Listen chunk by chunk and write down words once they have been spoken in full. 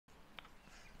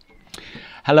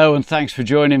Hello and thanks for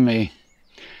joining me.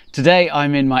 Today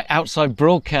I'm in my outside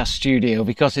broadcast studio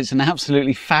because it's an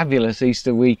absolutely fabulous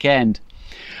Easter weekend.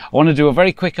 I want to do a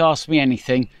very quick Ask Me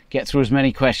Anything, get through as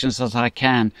many questions as I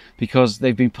can because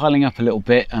they've been piling up a little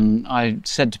bit, and I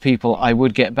said to people I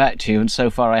would get back to you and so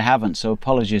far I haven't, so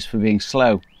apologies for being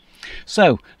slow.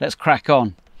 So let's crack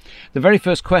on. The very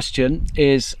first question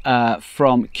is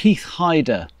from Keith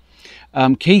Hyder.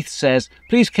 Keith says,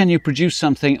 please can you produce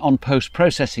something on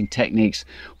post-processing techniques?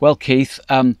 Well, Keith,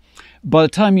 by the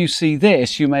time you see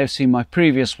this, you may have seen my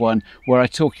previous one where I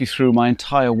talk you through my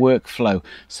entire workflow.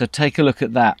 So take a look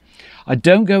at that. I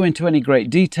don't go into any great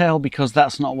detail because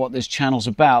that's not what this channel's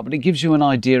about, but it gives you an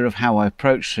idea of how I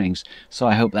approach things. So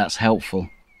I hope that's helpful.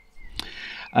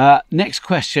 Next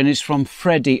question is from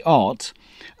Freddie Ott.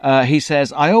 He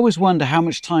says, I always wonder how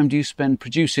much time do you spend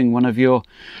producing one of your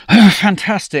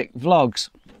fantastic vlogs?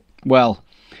 Well,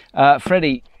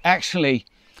 Freddie, actually,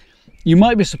 you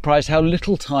might be surprised how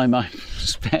little time I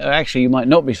spend. Actually, you might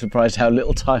not be surprised how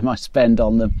little time I spend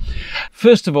on them.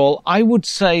 First of all, I would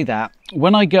say that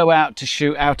when I go out to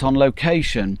shoot out on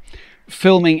location,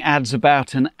 filming adds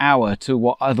about an hour to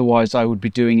what otherwise I would be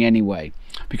doing anyway,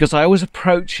 because I always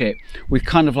approach it with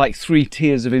kind of like 3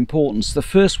 tiers of importance. The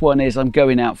first one is I'm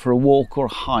going out for a walk or a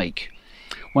hike.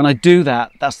 When I do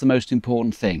that, that's the most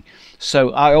important thing. So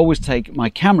I always take my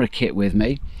camera kit with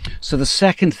me. So the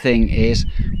second thing is,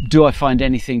 do I find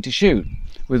anything to shoot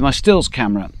with my stills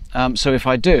camera? So if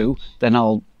I do, then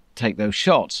I'll take those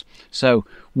shots. So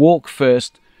walk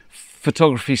first,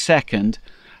 photography second,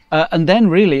 and then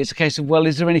really it's a case of, well,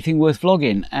 is there anything worth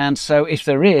vlogging? And so if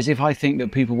there is, if I think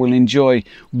that people will enjoy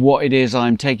what it is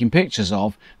I'm taking pictures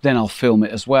of, then I'll film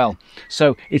it as well.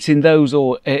 So it's in those,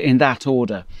 or in that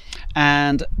order.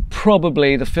 And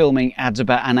probably the filming adds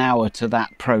about an hour to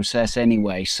that process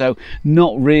anyway, so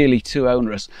not really too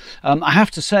onerous. I have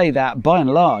to say that by and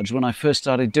large, when I first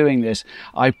started doing this,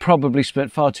 I probably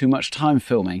spent far too much time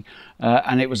filming,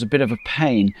 and it was a bit of a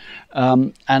pain.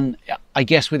 And I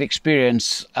guess with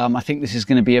experience, I think this is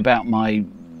going to be about my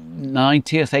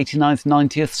 90th, 89th,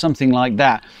 90th, something like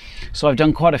that. So I've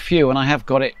done quite a few and I have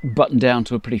got it buttoned down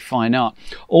to a pretty fine art.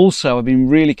 Also, I've been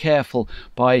really careful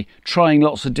by trying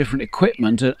lots of different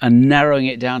equipment and narrowing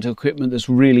it down to equipment that's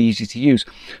really easy to use.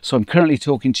 So I'm currently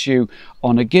talking to you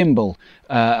on a gimbal,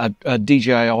 a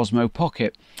DJI Osmo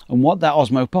Pocket. And what that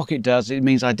Osmo Pocket does, it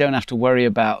means I don't have to worry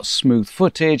about smooth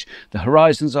footage, the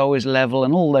horizon's always level,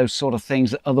 and all those sort of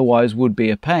things that otherwise would be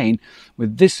a pain.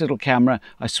 With this little camera,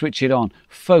 I switch it on.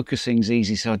 Focusing's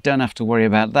easy, so I don't have to worry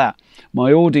about that.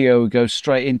 My audio goes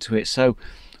straight into it, so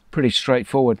pretty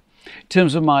straightforward. In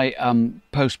terms of my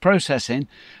post-processing,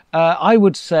 I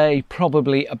would say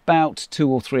probably about 2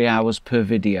 or 3 hours per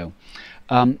video.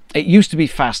 It used to be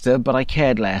faster, but I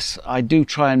cared less. I do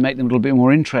try and make them a little bit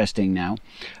more interesting now,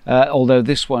 although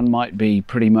this one might be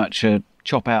pretty much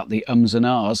chop out the ums and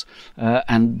ahs,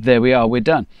 and there we are, we're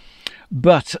done.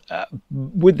 But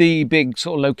with the big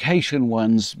sort of location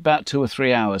ones, about 2 or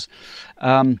 3 hours.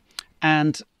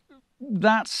 And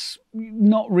that's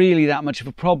not really that much of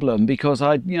a problem because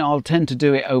I'll tend to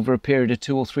do it over a period of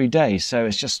 2 or 3 days. So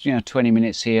it's just 20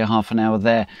 minutes here, half an hour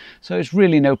there. So it's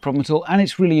really no problem at all, and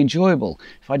it's really enjoyable.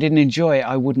 If I didn't enjoy it,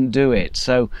 I wouldn't do it.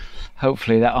 So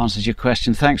hopefully that answers your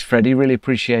question. Thanks, Freddie, really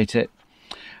appreciate it.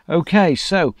 Okay,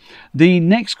 so the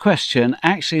next question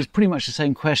actually is pretty much the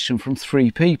same question from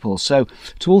 3 people. So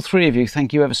to all 3 of you,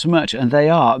 thank you ever so much. And they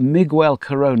are Miguel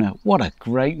Corona. What a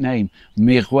great name,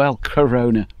 Miguel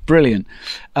Corona. Brilliant.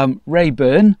 Ray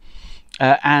Byrne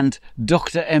and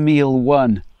Dr. Emile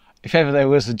 1. If ever there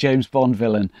was a James Bond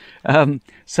villain.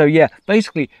 So yeah,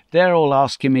 basically they're all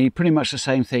asking me pretty much the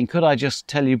same thing. Could I just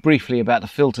tell you briefly about the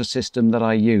filter system that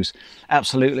I use?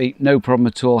 Absolutely, no problem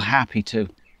at all. Happy to.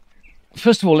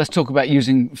 First of all, let's talk about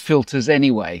using filters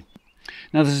anyway.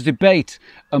 Now, there's a debate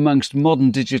amongst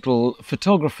modern digital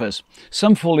photographers.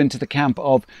 Some fall into the camp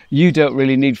of you don't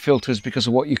really need filters because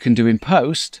of what you can do in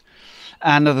post.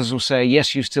 And others will say,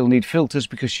 yes, you still need filters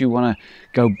because you want to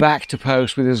go back to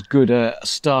post with as good a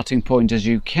starting point as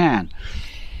you can.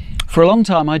 For a long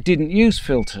time, I didn't use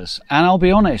filters. And I'll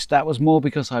be honest, that was more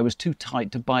because I was too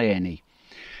tight to buy any.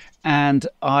 And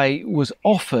I was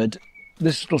offered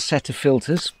this little set of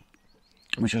filters,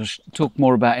 which I'll talk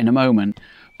more about in a moment,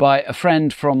 by a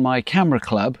friend from my camera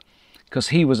club, because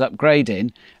he was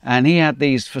upgrading and he had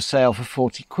these for sale for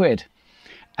 40 quid.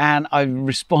 And I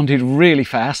responded really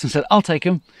fast and said, I'll take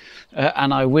them.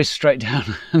 And I whizzed straight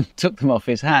down and took them off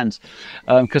his hands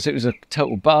because it was a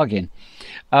total bargain.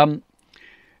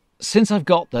 Since I've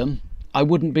got them, I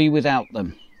wouldn't be without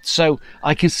them. So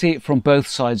I can see it from both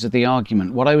sides of the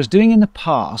argument. What I was doing in the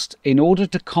past, in order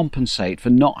to compensate for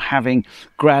not having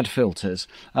grad filters,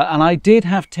 and I did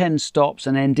have 10 stops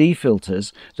and ND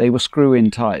filters, they were screw-in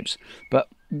types, but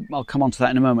I'll come on to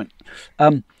that in a moment.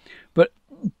 But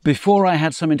before I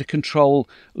had something to control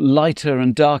lighter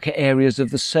and darker areas of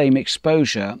the same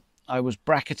exposure, I was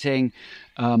bracketing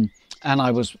and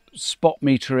I was spot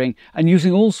metering and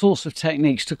using all sorts of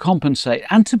techniques to compensate.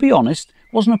 And to be honest,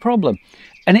 wasn't a problem.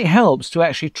 And it helps to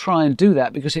actually try and do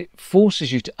that because it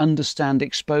forces you to understand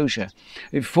exposure.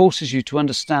 It forces you to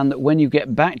understand that when you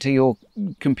get back to your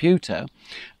computer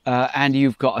and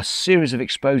you've got a series of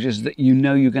exposures that you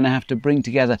know you're going to have to bring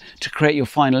together to create your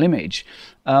final image,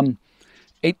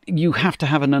 you have to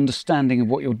have an understanding of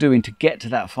what you're doing to get to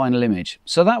that final image.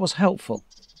 So that was helpful.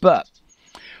 But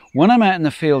when I'm out in the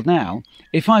field now,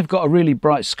 if I've got a really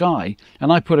bright sky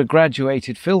and I put a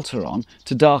graduated filter on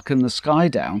to darken the sky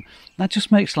down, that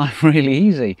just makes life really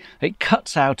easy. It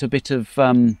cuts out a bit of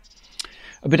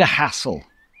hassle.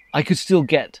 I could still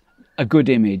get a good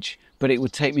image, but it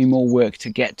would take me more work to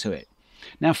get to it.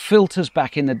 Now, filters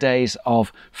back in the days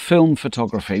of film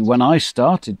photography, when I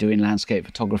started doing landscape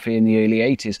photography in the early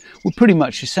 80s, were pretty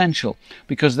much essential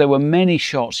because there were many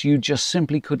shots you just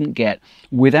simply couldn't get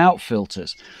without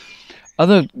filters.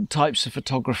 Other types of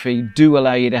photography do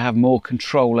allow you to have more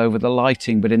control over the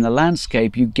lighting, but in the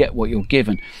landscape you get what you're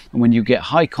given. And when you get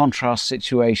high contrast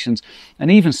situations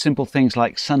and even simple things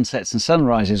like sunsets and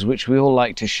sunrises, which we all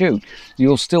like to shoot,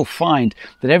 you'll still find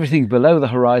that everything below the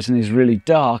horizon is really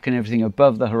dark and everything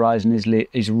above the horizon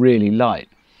is really light.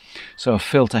 So a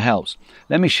filter helps.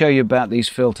 Let me show you about these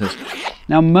filters.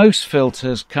 Now, most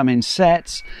filters come in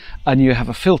sets and you have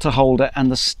a filter holder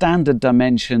and the standard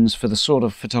dimensions for the sort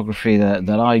of photography that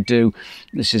I do.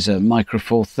 This is a micro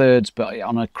four thirds, but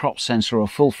on a crop sensor or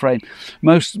full frame.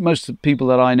 Most of the people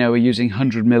that I know are using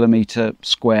 100mm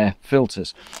square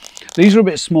filters. These are a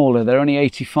bit smaller, they're only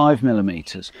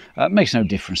 85mm. It makes no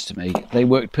difference to me. They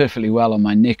worked perfectly well on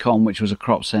my Nikon, which was a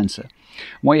crop sensor.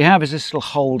 And what you have is this little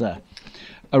holder.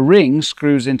 A ring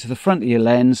screws into the front of your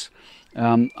lens.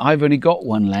 I've only got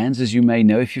one lens, as you may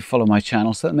know if you follow my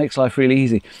channel, so that makes life really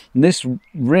easy. And this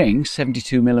ring,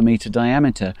 72mm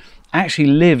diameter, actually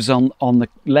lives on the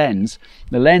lens.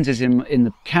 The lens is in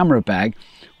the camera bag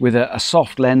with a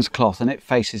soft lens cloth and it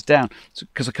faces down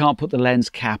because I can't put the lens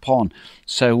cap on.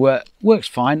 So works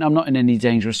fine. I'm not in any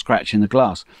danger of scratching the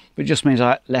glass, but it just means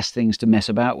I have less things to mess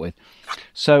about with.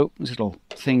 So this little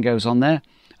thing goes on there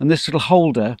and this little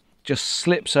holder just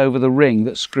slips over the ring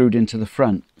that's screwed into the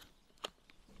front.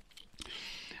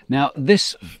 Now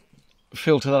this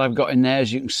filter that I've got in there,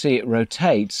 as you can see, it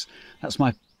rotates. That's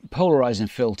my polarizing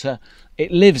filter.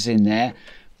 It lives in there.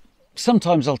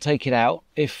 Sometimes I'll take it out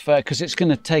because it's going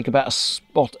to take about a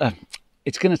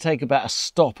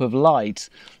stop of light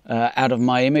out of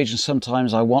my image, and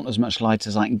sometimes I want as much light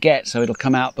as I can get, so it'll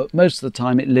come out, but most of the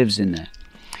time it lives in there.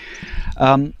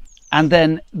 And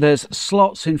then there's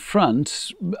slots in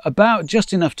front, about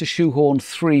just enough to shoehorn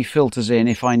 3 filters in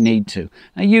if I need to.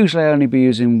 Now usually I only be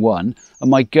using one,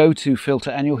 and my go-to filter,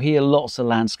 and you'll hear lots of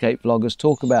landscape vloggers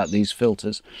talk about these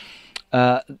filters,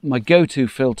 my go-to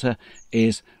filter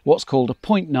is what's called a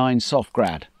 0.9 soft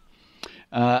grad.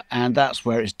 And that's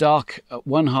where it's dark at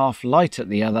one half, light at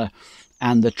the other,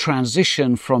 and the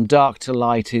transition from dark to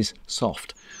light is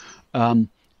soft. And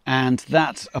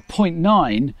that a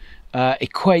 0.9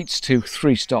 equates to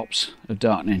 3 stops of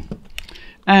darkening.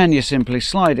 And you simply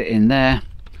slide it in there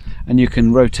and you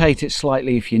can rotate it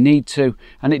slightly if you need to,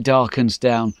 and it darkens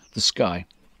down the sky.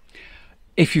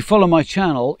 If you follow my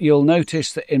channel, you'll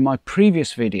notice that in my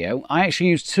previous video I actually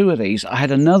used 2 of these. I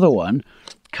had another one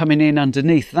coming in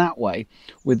underneath that way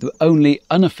with the only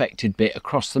unaffected bit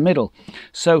across the middle.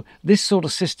 So this sort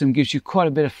of system gives you quite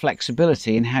a bit of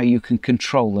flexibility in how you can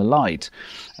control the light,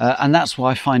 and that's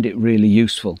why I find it really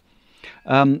useful.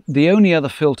 The only other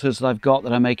filters that I've got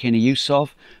that I make any use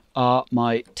of are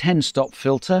my 10 stop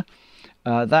filter.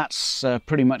 That's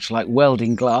pretty much like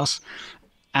welding glass,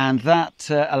 and that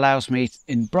allows me,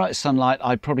 in bright sunlight,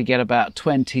 I probably get about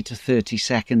 20 to 30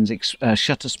 seconds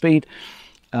shutter speed.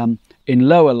 In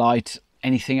lower light,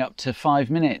 anything up to 5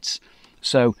 minutes.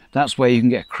 So that's where you can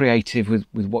get creative with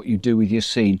what you do with your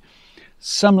scene.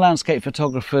 Some landscape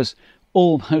photographers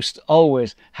almost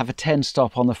always have a 10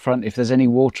 stop on the front if there's any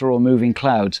water or moving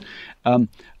clouds.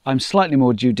 I'm slightly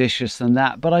more judicious than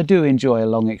that, but I do enjoy a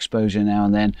long exposure now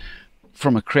and then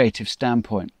from a creative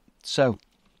standpoint. So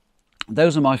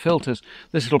those are my filters.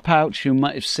 This little pouch you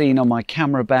might have seen on my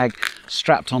camera bag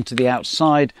strapped onto the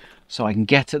outside so I can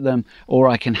get at them, or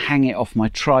I can hang it off my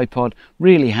tripod.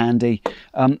 Really handy.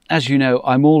 As you know,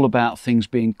 I'm all about things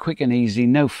being quick and easy,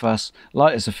 no fuss,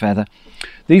 light as a feather.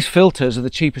 These filters are the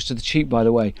cheapest of the cheap, by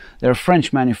the way. They're a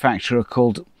French manufacturer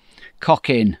called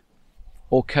Coquin,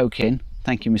 or Coquin.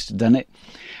 Thank you, Mr. Dunnett.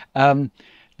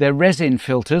 They're resin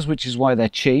filters, which is why they're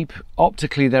cheap.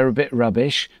 Optically, they're a bit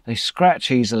rubbish. They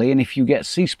scratch easily, and if you get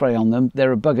sea spray on them,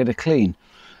 they're a bugger to clean.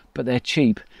 But they're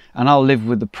cheap, and I'll live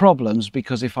with the problems,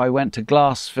 because if I went to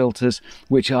glass filters,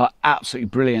 which are absolutely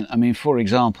brilliant, I mean, for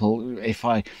example, if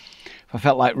I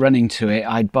felt like running to it,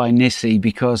 I'd buy Nissi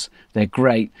because they're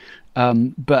great,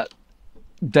 but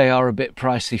they are a bit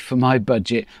pricey for my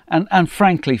budget, and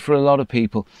frankly for a lot of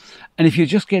people. And if you're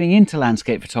just getting into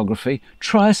landscape photography,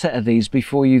 try a set of these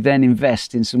before you then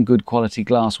invest in some good quality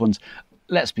glass ones.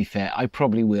 Let's be fair, I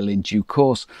probably will in due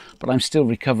course, but I'm still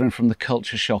recovering from the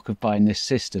culture shock of buying this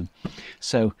system.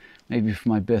 So maybe for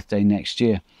my birthday next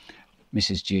year,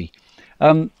 Mrs. G.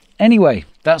 Anyway,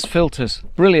 that's filters.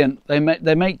 Brilliant. They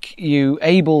make you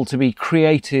able to be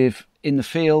creative in the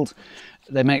field.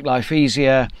 They make life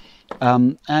easier.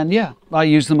 And yeah, I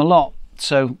use them a lot.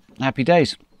 So happy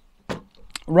days.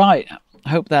 Right. I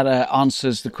hope that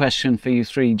answers the question for you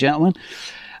three gentlemen.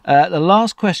 The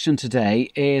last question today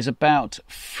is about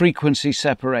frequency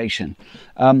separation.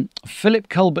 Philip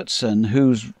Culbertson,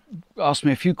 who's asked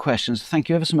me a few questions. Thank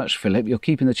you ever so much, Philip. You're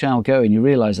keeping the channel going. You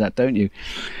realise that, don't you?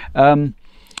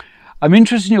 I'm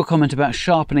interested in your comment about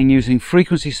sharpening using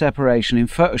frequency separation in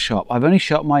Photoshop. I've only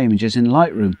shot my images in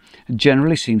Lightroom. It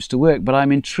generally seems to work, but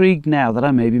I'm intrigued now that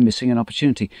I may be missing an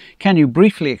opportunity. Can you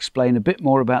briefly explain a bit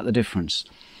more about the difference?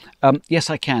 Yes,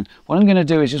 I can. What I'm going to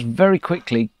do is just very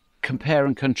quickly compare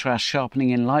and contrast sharpening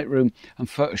in Lightroom and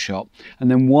Photoshop, and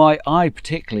then why I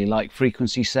particularly like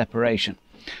frequency separation.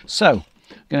 So,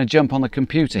 I'm going to jump on the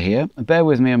computer here. Bear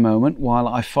with me a moment while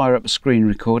I fire up a screen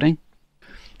recording.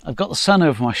 I've got the sun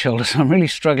over my shoulders, so I'm really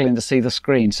struggling to see the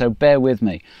screen, so bear with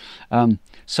me.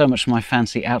 So much for my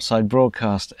fancy outside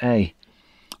broadcast, eh?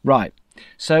 Right,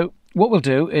 so what we'll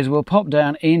do is we'll pop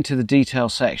down into the detail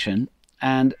section,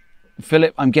 and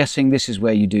Philip, I'm guessing this is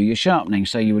where you do your sharpening,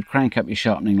 so you would crank up your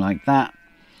sharpening like that.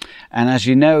 And as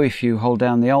you know, if you hold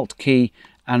down the Alt key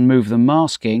and move the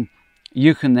masking,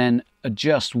 you can then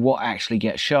adjust what actually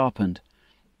gets sharpened.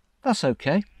 That's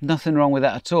okay, nothing wrong with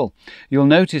that at all. You'll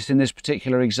notice in this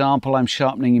particular example, I'm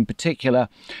sharpening in particular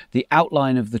the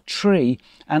outline of the tree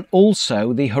and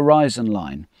also the horizon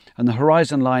line. And the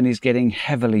horizon line is getting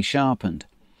heavily sharpened.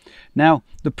 Now,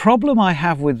 the problem I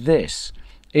have with this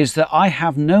is that I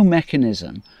have no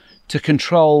mechanism to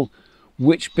control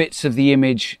which bits of the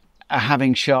image are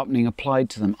having sharpening applied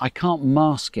to them. I can't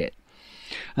mask it.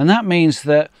 And that means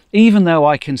that even though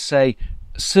I can say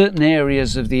certain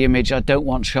areas of the image I don't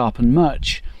want sharpened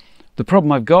much, the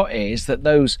problem I've got is that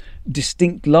those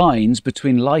distinct lines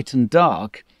between light and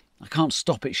dark, I can't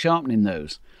stop it sharpening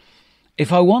those.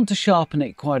 If I want to sharpen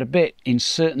it quite a bit in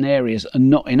certain areas and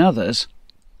not in others,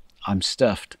 I'm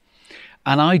stuffed.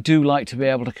 And I do like to be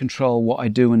able to control what I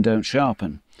do and don't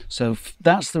sharpen. So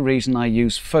that's the reason I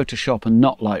use Photoshop and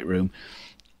not Lightroom.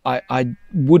 I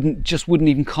wouldn't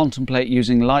even contemplate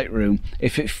using Lightroom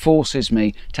if it forces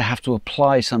me to have to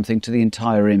apply something to the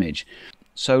entire image.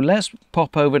 So let's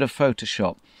pop over to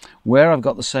Photoshop, where I've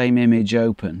got the same image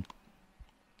open.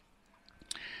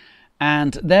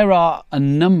 And there are a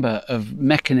number of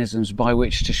mechanisms by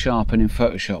which to sharpen in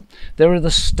Photoshop. There are the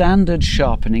standard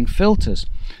sharpening filters.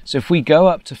 So if we go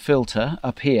up to filter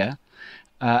up here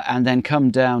and then come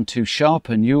down to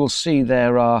sharpen, you will see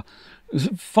there are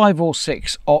 5 or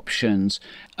 6 options.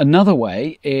 Another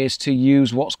way is to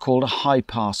use what's called a high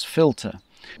pass filter.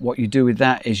 What you do with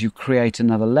that is you create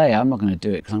another layer. I'm not going to do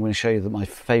it because I'm going to show you my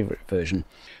favorite version.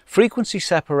 Frequency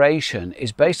separation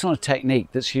is based on a technique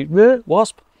that's used,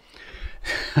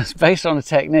 it's based on a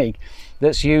technique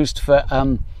that's used for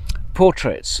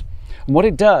portraits. And what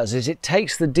it does is it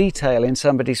takes the detail in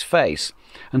somebody's face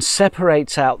and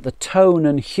separates out the tone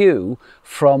and hue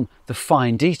from the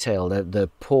fine detail, the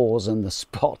pores and the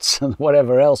spots and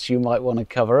whatever else you might want to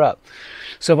cover up.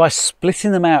 So by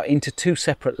splitting them out into 2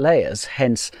 separate layers,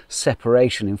 hence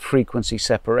separation and frequency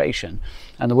separation,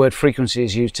 and the word frequency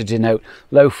is used to denote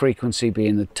low frequency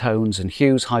being the tones and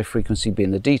hues, high frequency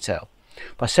being the detail.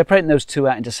 By separating those 2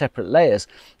 out into separate layers,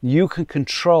 you can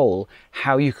control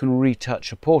how you can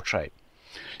retouch a portrait.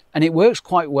 And it works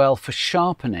quite well for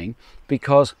sharpening,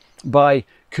 because by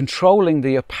controlling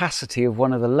the opacity of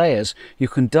one of the layers, you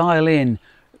can dial in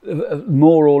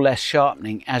more or less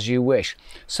sharpening as you wish.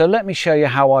 So let me show you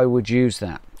how I would use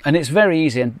that. And it's very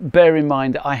easy, and bear in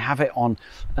mind that I have it on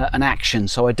an action,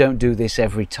 so I don't do this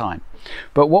every time.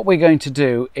 But what we're going to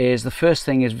do is, the first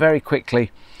thing is very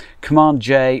quickly Command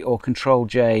J or Control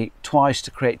J twice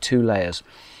to create 2 layers.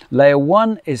 Layer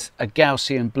 1 is a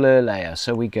Gaussian blur layer,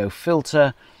 so we go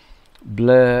Filter,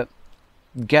 Blur,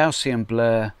 Gaussian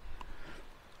blur,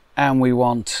 and we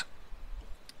want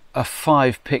a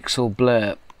 5 pixel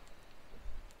blur.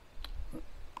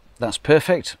 That's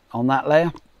perfect on that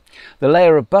layer. The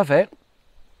layer above it,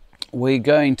 we're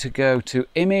going to go to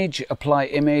Image, Apply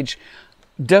Image.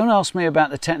 Don't ask me about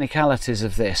the technicalities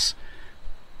of this.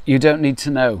 You don't need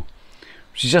to know,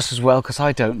 which is just as well because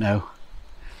I don't know.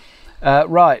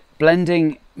 Right,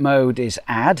 blending mode is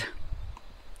Add.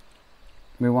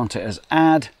 We want it as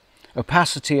Add.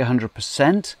 Opacity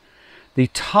 100%. The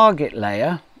target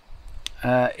layer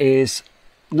is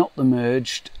not the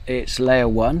merged, it's layer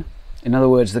 1. In other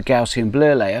words, the Gaussian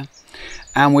blur layer.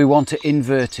 And we want it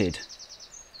inverted.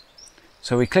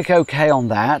 So we click OK on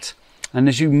that. And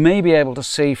as you may be able to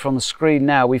see from the screen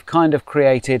now, we've kind of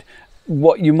created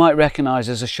what you might recognize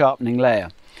as a sharpening layer.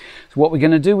 So what we're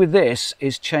going to do with this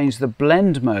is change the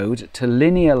blend mode to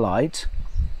linear light.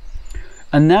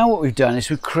 And now what we've done is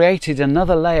we've created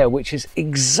another layer which is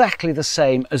exactly the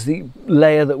same as the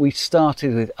layer that we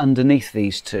started with underneath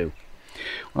these two.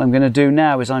 What I'm going to do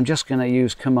now is I'm just going to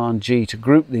use Command G to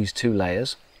group these 2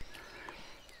 layers.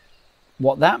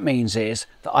 What that means is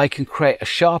that I can create a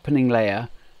sharpening layer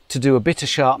to do a bit of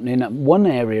sharpening at one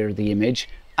area of the image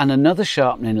and another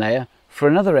sharpening layer for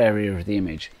another area of the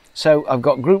image. So I've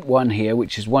got group 1 here,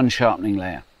 which is 1 sharpening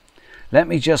layer. Let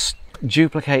me just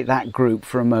duplicate that group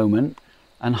for a moment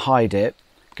and hide it.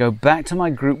 Go back to my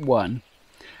group 1,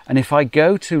 and if I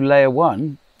go to layer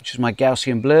 1, which is my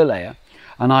Gaussian blur layer,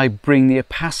 and I bring the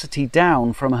opacity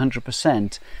down from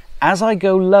 100%, as I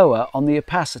go lower on the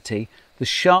opacity, the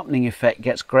sharpening effect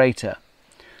gets greater.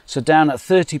 So down at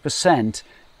 30%,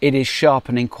 it is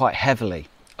sharpening quite heavily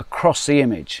across the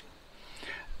image.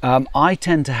 I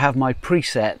tend to have my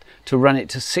preset to run it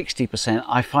to 60%.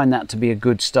 I find that to be a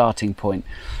good starting point.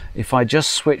 If I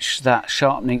just switch that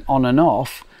sharpening on and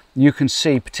off, you can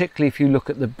see, particularly if you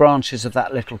look at the branches of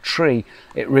that little tree,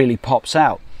 it really pops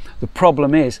out. The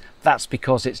problem is that's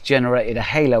because it's generated a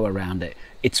halo around it.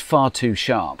 It's far too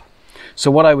sharp. So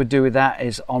what I would do with that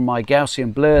is on my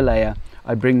Gaussian blur layer,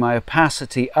 I bring my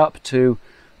opacity up to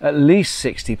at least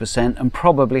 60% and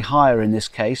probably higher in this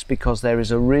case, because there is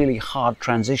a really hard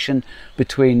transition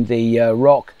between the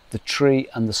rock, the tree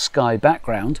and the sky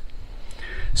background.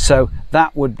 So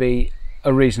that would be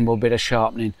a reasonable bit of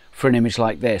sharpening for an image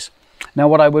like this. Now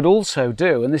what I would also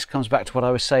do, and this comes back to what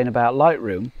I was saying about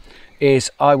Lightroom,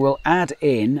 is I will add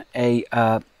in a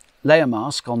layer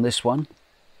mask on this one.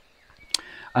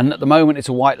 And at the moment it's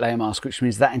a white layer mask, which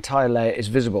means that entire layer is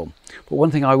visible. But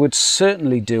one thing I would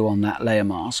certainly do on that layer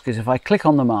mask is if I click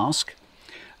on the mask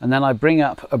and then I bring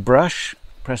up a brush,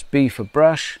 press B for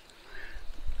brush,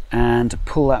 and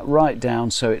pull that right down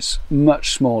so it's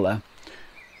much smaller,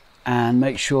 and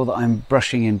make sure that I'm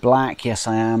brushing in black. Yes,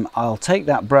 I am. I'll take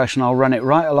that brush and I'll run it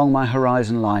right along my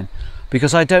horizon line,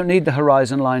 because I don't need the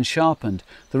horizon line sharpened.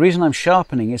 The reason I'm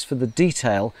sharpening is for the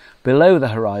detail below the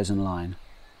horizon line.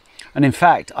 And in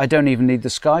fact, I don't even need the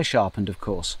sky sharpened, of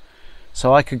course.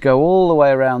 So I could go all the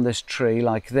way around this tree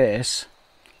like this,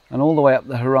 and all the way up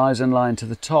the horizon line to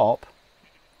the top.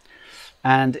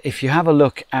 And if you have a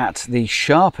look at the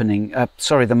sharpening,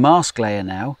 the mask layer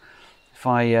now, if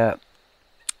I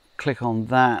click on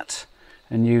that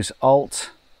and use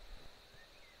Alt,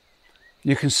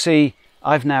 you can see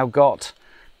I've now got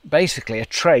basically a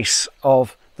trace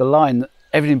of the line.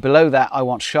 Everything below that I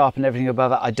want sharpened, everything above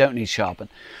that I don't need sharpened.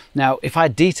 Now, if I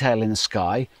had detail in the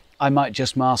sky, I might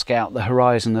just mask out the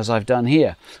horizon as I've done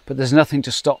here, but there's nothing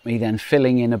to stop me then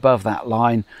filling in above that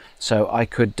line. So I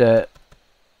could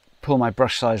pull my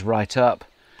brush size right up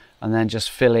and then just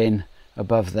fill in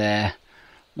above there.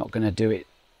 Not going to do it,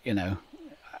 you know,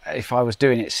 if I was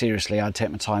doing it seriously, I'd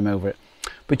take my time over it.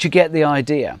 But you get the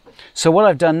idea. So what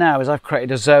I've done now is I've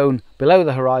created a zone below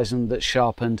the horizon that's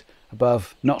sharpened,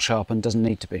 above not sharpened, doesn't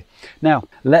need to be. Now,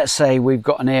 let's say we've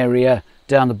got an area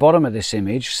down the bottom of this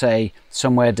image, say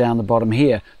somewhere down the bottom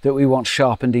here, that we want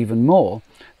sharpened even more.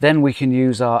 Then we can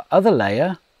use our other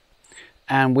layer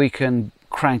and we can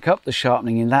crank up the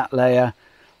sharpening in that layer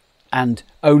and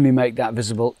only make that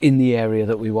visible in the area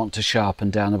that we want to sharpen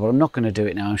down the bottom. I'm not going to do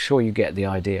it now, I'm sure you get the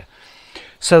idea.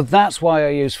 So that's why I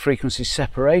use frequency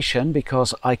separation,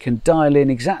 because I can dial in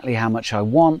exactly how much I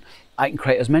want. I can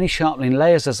create as many sharpening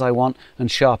layers as I want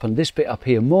and sharpen this bit up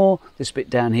here more, this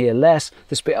bit down here less,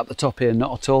 this bit up the top here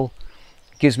not at all.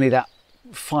 It gives me that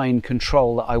fine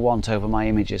control that I want over my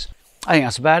images. I think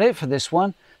that's about it for this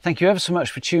one. Thank you ever so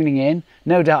much for tuning in.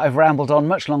 No doubt I've rambled on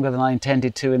much longer than I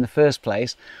intended to in the first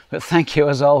place, but thank you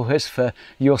as always for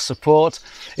your support.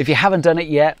 If you haven't done it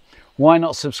yet, why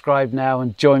not subscribe now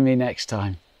and join me next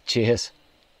time? Cheers.